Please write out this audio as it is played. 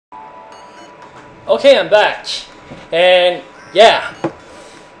Okay, I'm back. And yeah.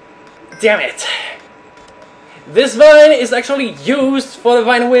 Damn it. This vine is actually used for the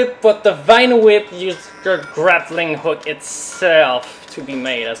vine whip, but the vine whip used the grappling hook itself to be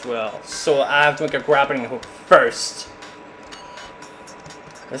made as well. So I have to make a grappling hook first.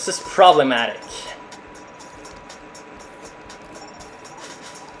 This is problematic.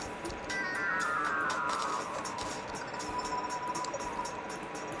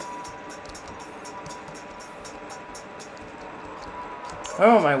 Where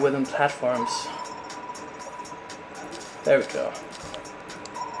are my wooden platforms? There we go.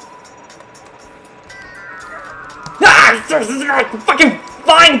 Ah! Fucking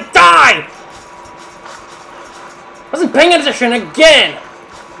fine, die! Wasn't paying attention again!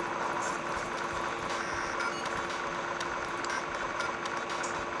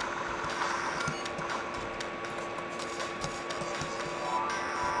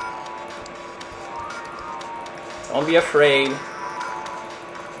 Don't be afraid.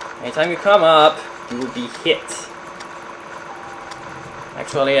 Anytime you come up, you will be hit.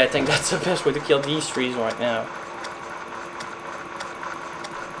 Actually, I think that's the best way to kill these trees right now.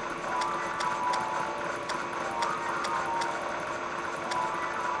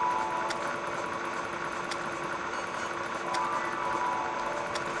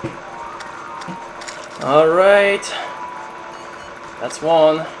 Alright. That's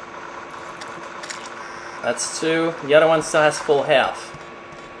one. That's two. The other one still has full health.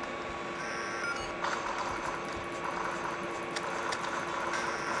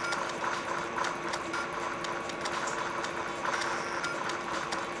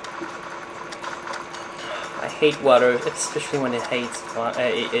 I hate water, especially when it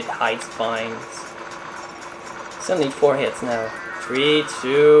hides vines. Still need 4 hits now. 3,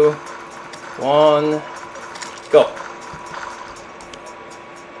 2, 1, go.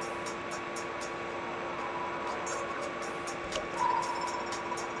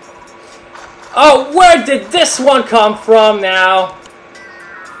 Oh, where did this one come from now?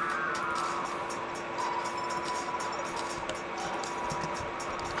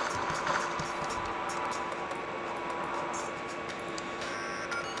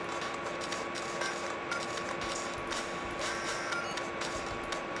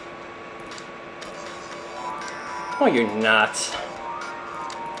 Oh, you're not.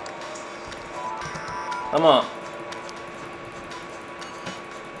 Come on.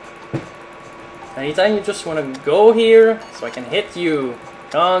 Anytime you just want to go here, so I can hit you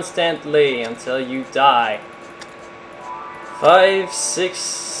constantly until you die. 5, 6,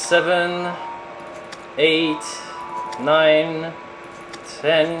 7, 8, 9,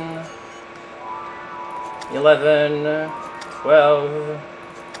 10, 11, 12,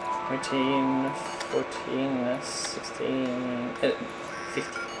 13, 14, 16, 15.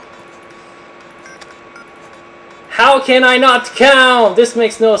 How can I not count? This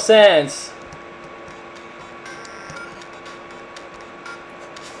makes no sense.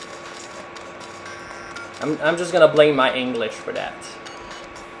 I'm just gonna blame my English for that.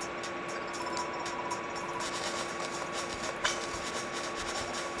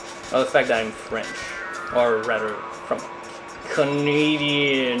 Or the fact that I'm French. Or rather, from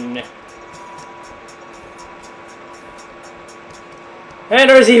Canadian. And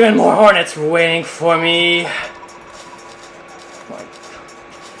there's even more hornets waiting for me.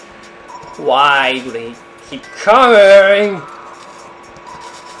 Why do they keep coming?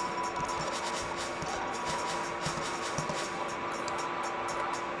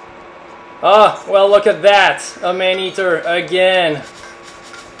 Ah, well, look at that. A man-eater again.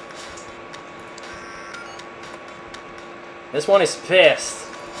 This one is pissed.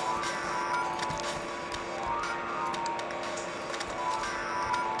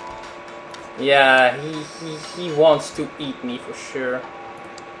 Yeah, he wants to eat me for sure.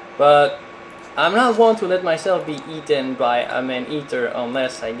 But I'm not one to let myself be eaten by a man-eater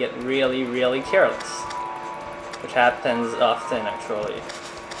unless I get really, really careless. Which happens often, actually.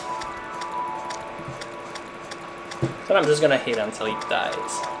 So I'm just gonna hit until he dies.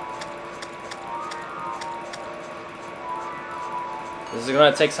 This is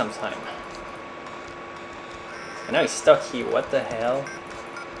gonna take some time. And now he's stuck here, what the hell?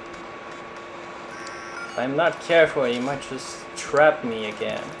 If I'm not careful, he might just trap me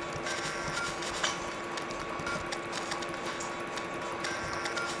again.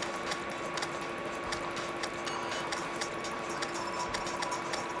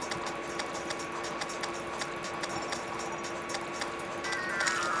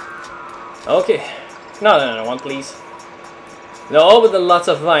 Okay. No, one please. No, but the lots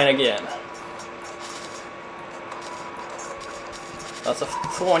of vine again. Lots of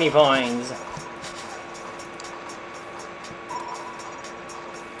thorny vines.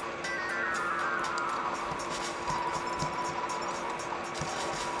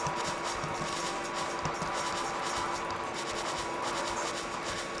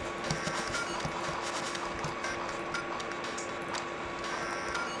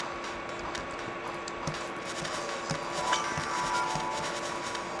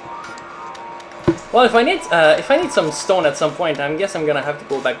 Well, if I need some stone at some point, I guess I'm gonna have to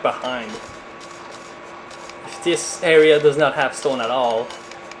go back behind. If this area does not have stone at all.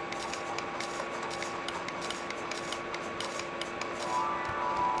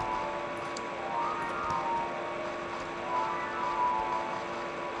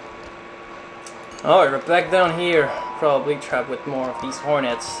 Oh, we're back down here. Probably trapped with more of these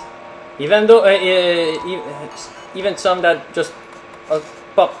hornets. Even though, even some that just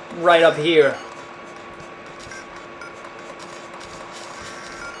pop right up here.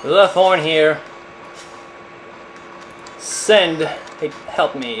 There's a thorn here. Send, hey,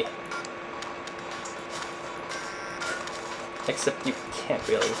 help me. Except you can't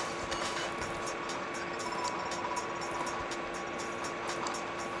really.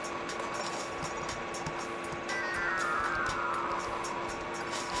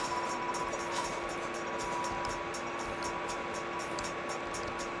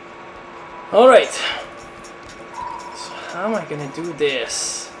 Alright. So how am I gonna do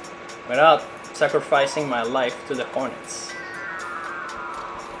this without sacrificing my life to the hornets?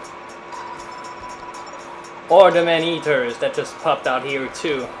 Or the man-eaters that just popped out here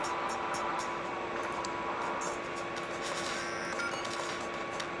too.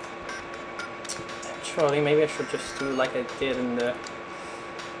 Actually, maybe I should just do like I did in the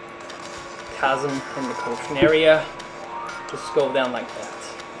chasm in the ocean area. Just go down like that.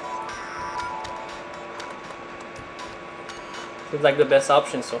 Seems like the best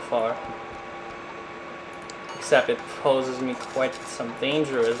option so far. Except it poses me quite some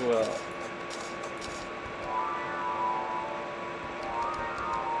danger as well.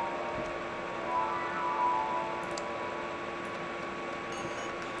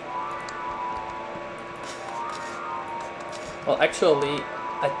 Well, actually,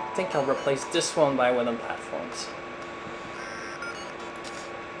 I think I'll replace this one by wooden platforms.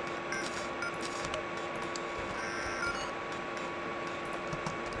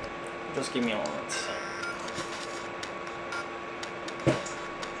 Just give me a moment.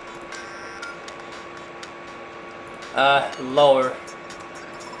 Lower.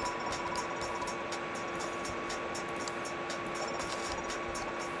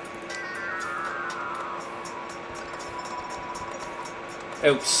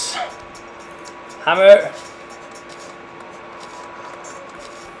 Oops. Hammer.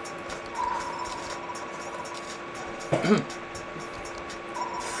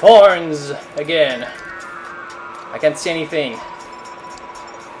 Thorns again. I can't see anything.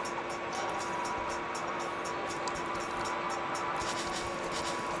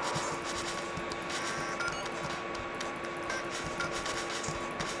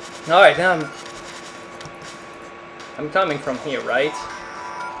 Alright, now I'm coming from here, right?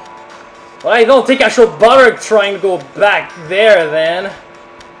 Well, I don't think I should bother trying to go back there then.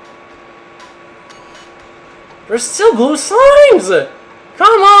 There's still blue slimes!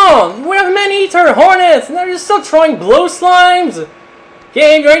 Come on! We have man-eater hornets and they're still throwing blue slimes!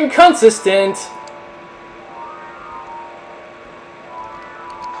 Game, you're inconsistent!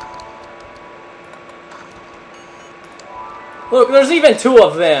 Look, there's even two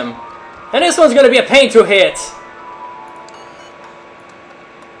of them. And this one's gonna be a pain to hit.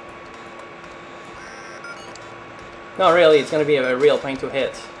 Not really, it's gonna be a real pain to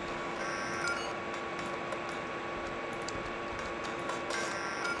hit.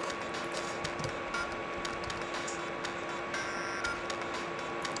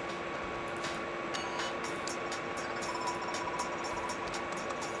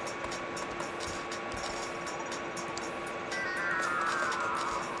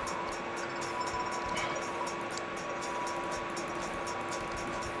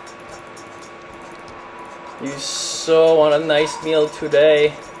 You so want a nice meal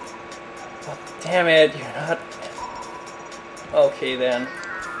today. But damn it, you're not. Okay then.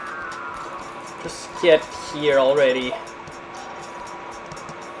 Just get here already.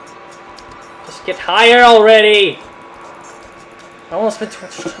 Just get higher already! I won't spend too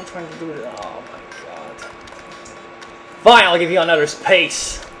much time trying to do that. Oh my god. Fine, I'll give you another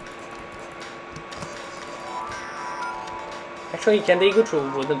space. Actually, can they go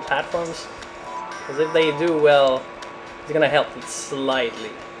through wooden platforms? Because if they do, well, it's gonna help it slightly.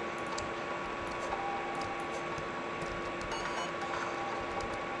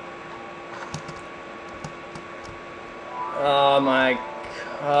 Oh my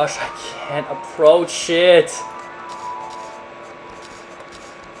gosh, I can't approach it.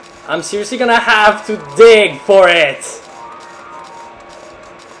 I'm seriously gonna have to dig for it.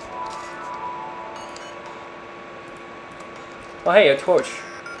 Oh hey, a torch.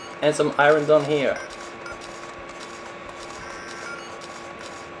 And some iron down here.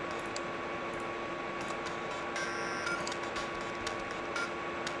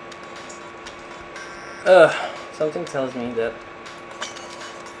 Something tells me that...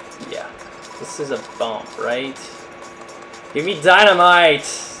 Yeah, this is a bomb, right? Give me dynamite!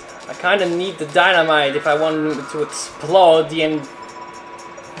 I kinda need the dynamite if I want it to explode the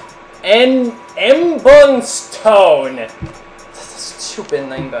Ember Stone! That's a stupid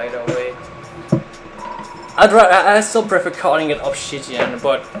name, by the way. I still prefer calling it obsidian,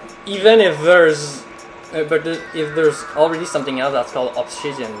 but even if there's if there's already something else that's called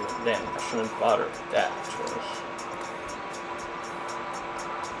obsidian, then I shouldn't bother with that, actually.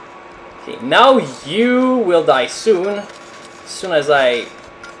 Okay, now you will die soon. As soon as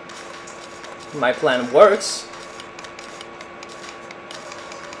my plan works.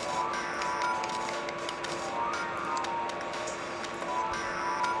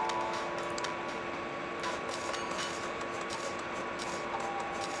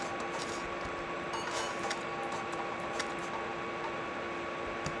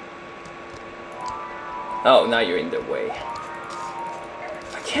 Oh, now you're in the way.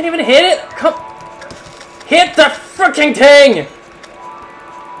 I can't even hit it! Come... Hit the freaking thing!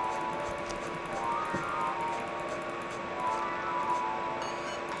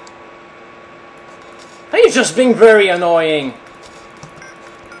 Are you just being very annoying?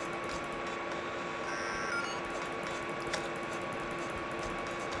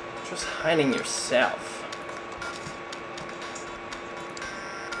 Just hiding yourself.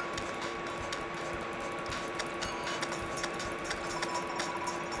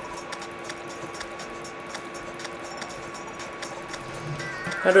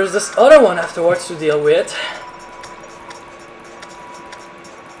 And there's this other one afterwards to deal with.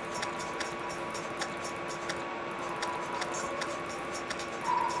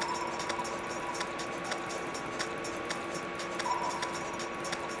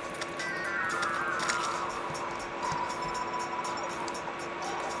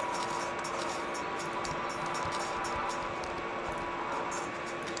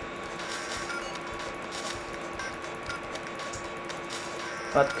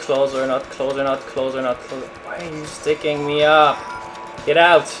 Not closer, not closer, not closer, not closer. Why are you sticking me up? Get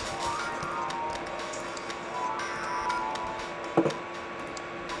out!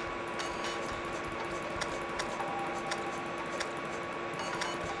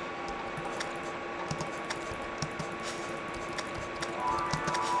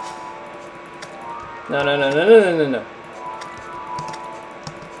 No, no, no, no, no, no, no, no.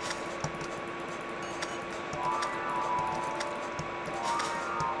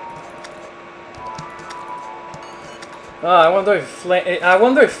 Oh, I wonder if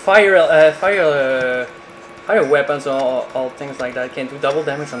fire weapons or all things like that can do double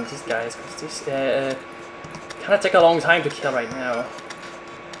damage on these guys, because these kind of take a long time to kill right now.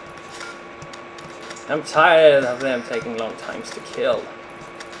 I'm tired of them taking long times to kill.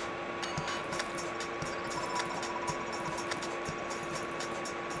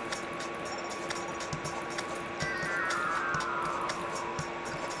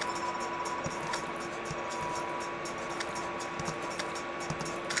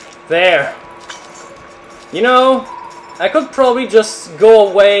 There. You know, I could probably just go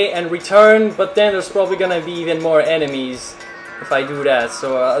away and return, but then there's probably gonna be even more enemies if I do that,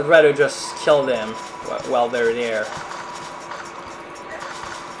 so I'd rather just kill them while they're there.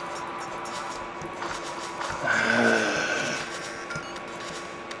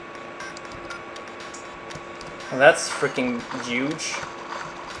 Well, that's freaking huge.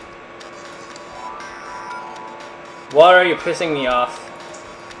 Why are you pissing me off?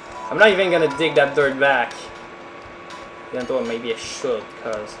 I'm not even gonna dig that dirt back. Even though maybe I should,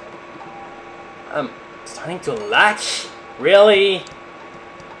 because I'm starting to lack. Really?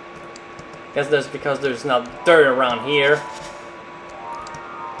 Guess that's because there's not dirt around here.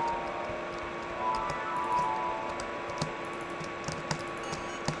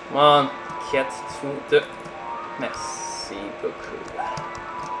 Come on, get to the... Merci beaucoup.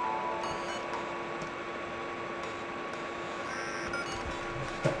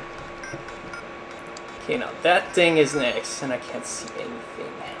 Okay, now that thing is next, and I can't see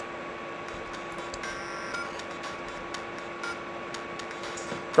anything.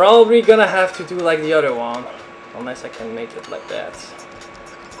 Probably gonna have to do like the other one, unless I can make it like that.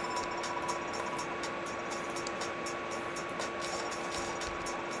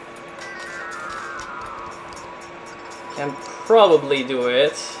 Can probably do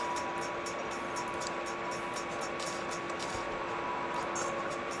it.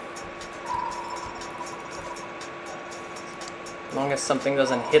 As long as something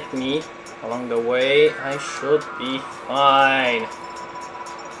doesn't hit me along the way, I should be fine.